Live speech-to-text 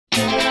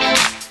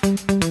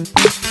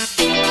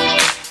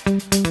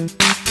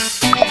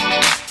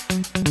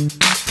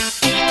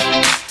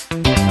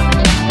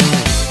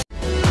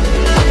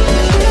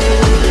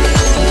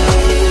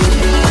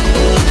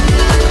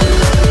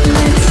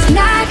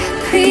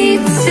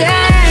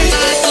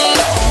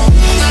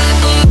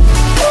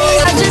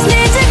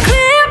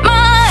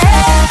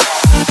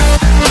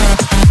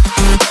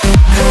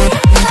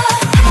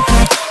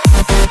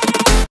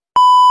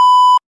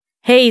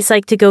Hey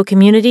Psych2Go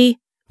community!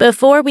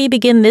 Before we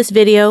begin this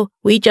video,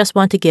 we just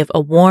want to give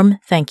a warm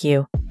thank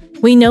you.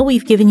 We know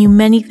we've given you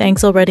many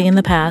thanks already in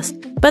the past,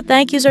 but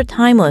thank yous are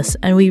timeless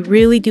and we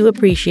really do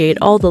appreciate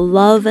all the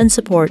love and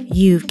support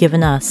you've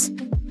given us.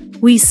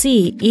 We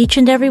see each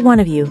and every one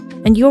of you,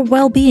 and your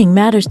well-being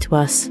matters to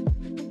us.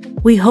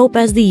 We hope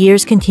as the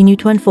years continue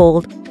to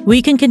unfold,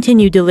 we can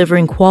continue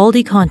delivering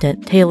quality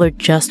content tailored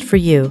just for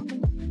you.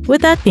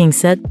 With that being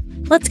said,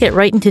 let's get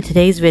right into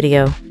today's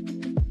video.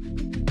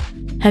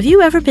 Have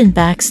you ever been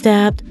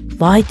backstabbed,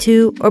 lied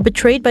to, or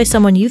betrayed by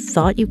someone you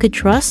thought you could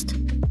trust?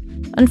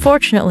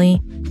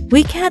 Unfortunately,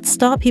 we can't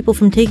stop people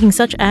from taking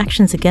such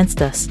actions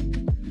against us,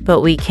 but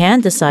we can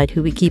decide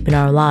who we keep in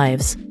our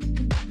lives.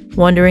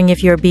 Wondering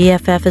if your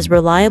BFF is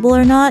reliable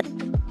or not?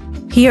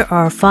 Here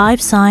are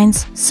 5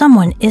 signs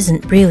someone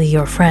isn't really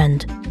your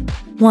friend.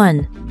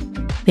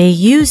 1. They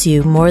use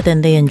you more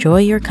than they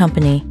enjoy your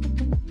company.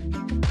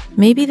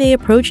 Maybe they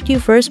approached you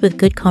first with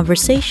good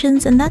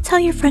conversations and that's how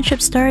your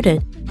friendship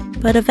started.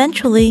 But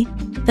eventually,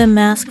 the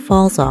mask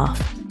falls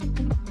off.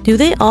 Do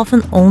they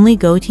often only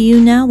go to you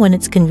now when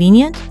it's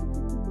convenient?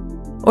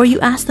 Or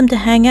you ask them to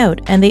hang out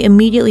and they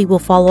immediately will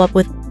follow up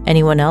with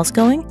anyone else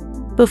going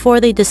before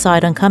they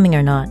decide on coming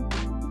or not.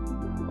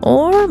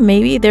 Or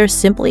maybe they're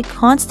simply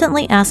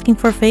constantly asking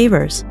for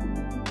favors.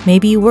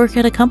 Maybe you work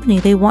at a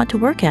company they want to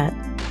work at.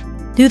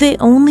 Do they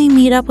only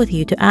meet up with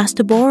you to ask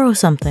to borrow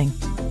something?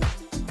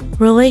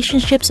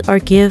 Relationships are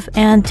give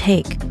and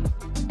take.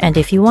 And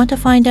if you want to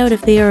find out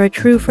if they are a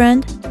true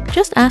friend,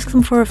 just ask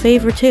them for a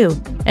favor too.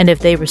 And if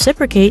they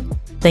reciprocate,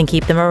 then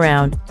keep them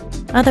around.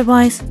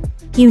 Otherwise,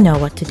 you know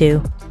what to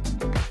do.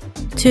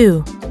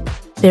 2.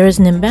 There is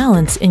an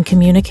imbalance in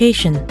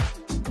communication.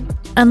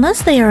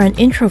 Unless they are an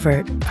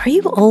introvert, are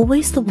you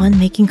always the one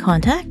making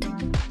contact?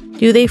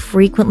 Do they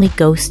frequently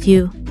ghost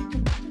you?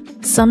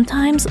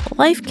 Sometimes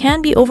life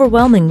can be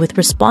overwhelming with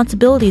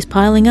responsibilities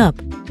piling up,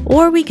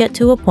 or we get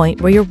to a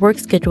point where your work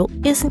schedule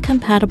isn't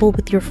compatible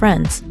with your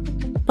friends.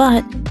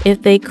 But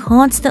if they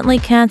constantly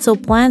cancel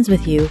plans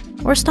with you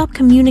or stop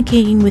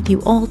communicating with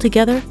you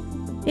altogether,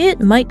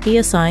 it might be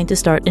a sign to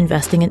start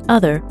investing in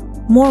other,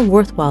 more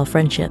worthwhile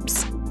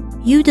friendships.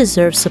 You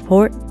deserve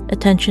support,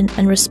 attention,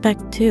 and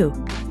respect too.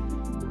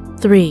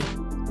 3.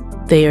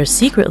 They are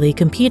secretly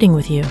competing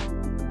with you.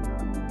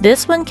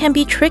 This one can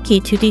be tricky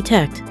to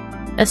detect,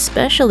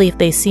 especially if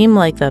they seem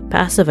like the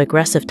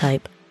passive-aggressive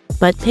type.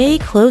 But pay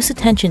close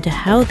attention to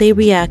how they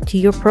react to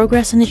your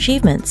progress and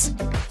achievements.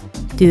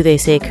 Do they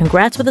say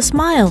congrats with a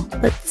smile,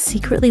 but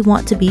secretly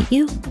want to beat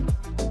you?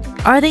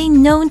 Are they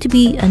known to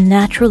be a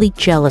naturally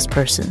jealous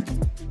person?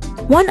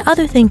 One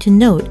other thing to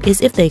note is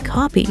if they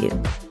copy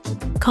you.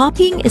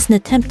 Copying is an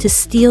attempt to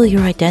steal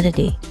your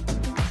identity.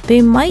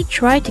 They might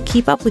try to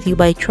keep up with you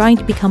by trying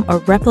to become a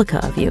replica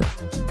of you.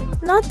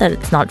 Not that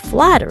it's not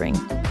flattering,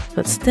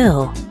 but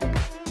still.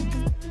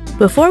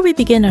 Before we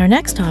begin our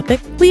next topic,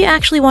 we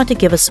actually want to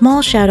give a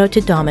small shout out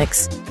to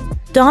Domix.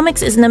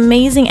 Domix is an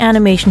amazing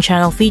animation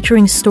channel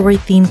featuring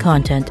story-themed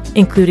content,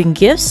 including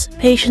gifts,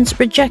 patience,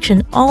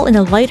 rejection, all in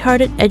a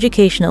lighthearted,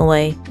 educational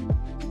way.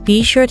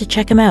 Be sure to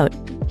check him out.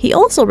 He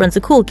also runs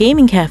a cool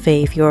gaming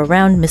cafe if you're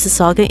around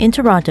Mississauga in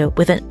Toronto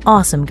with an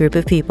awesome group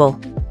of people.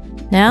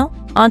 Now,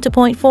 on to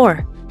point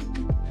 4.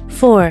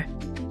 4.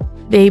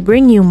 They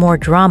bring you more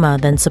drama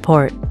than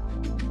support.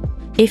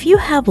 If you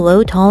have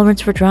low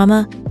tolerance for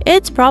drama,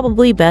 it's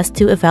probably best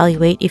to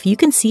evaluate if you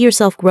can see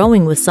yourself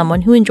growing with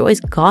someone who enjoys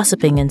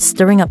gossiping and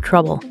stirring up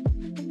trouble.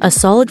 A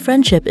solid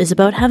friendship is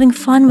about having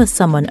fun with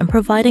someone and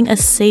providing a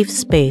safe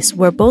space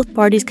where both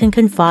parties can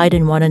confide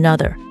in one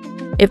another.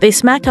 If they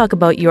smack talk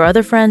about your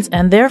other friends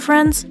and their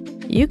friends,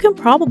 you can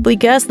probably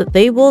guess that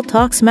they will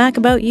talk smack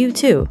about you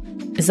too.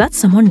 Is that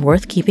someone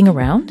worth keeping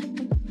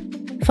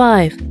around?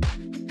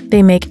 5.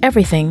 They make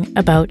everything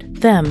about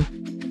them.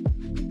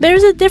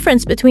 There's a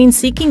difference between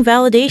seeking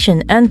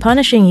validation and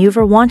punishing you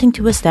for wanting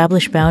to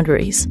establish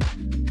boundaries.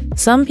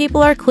 Some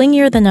people are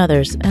clingier than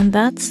others, and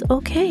that's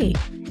okay.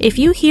 If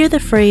you hear the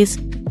phrase,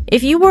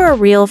 "If you were a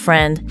real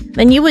friend,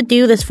 then you would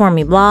do this for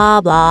me, blah,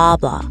 blah,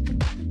 blah,"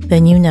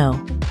 then you know.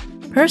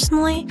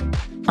 Personally,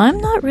 I'm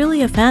not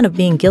really a fan of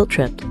being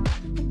guilt-tripped,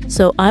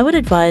 so I would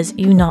advise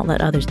you not let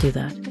others do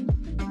that.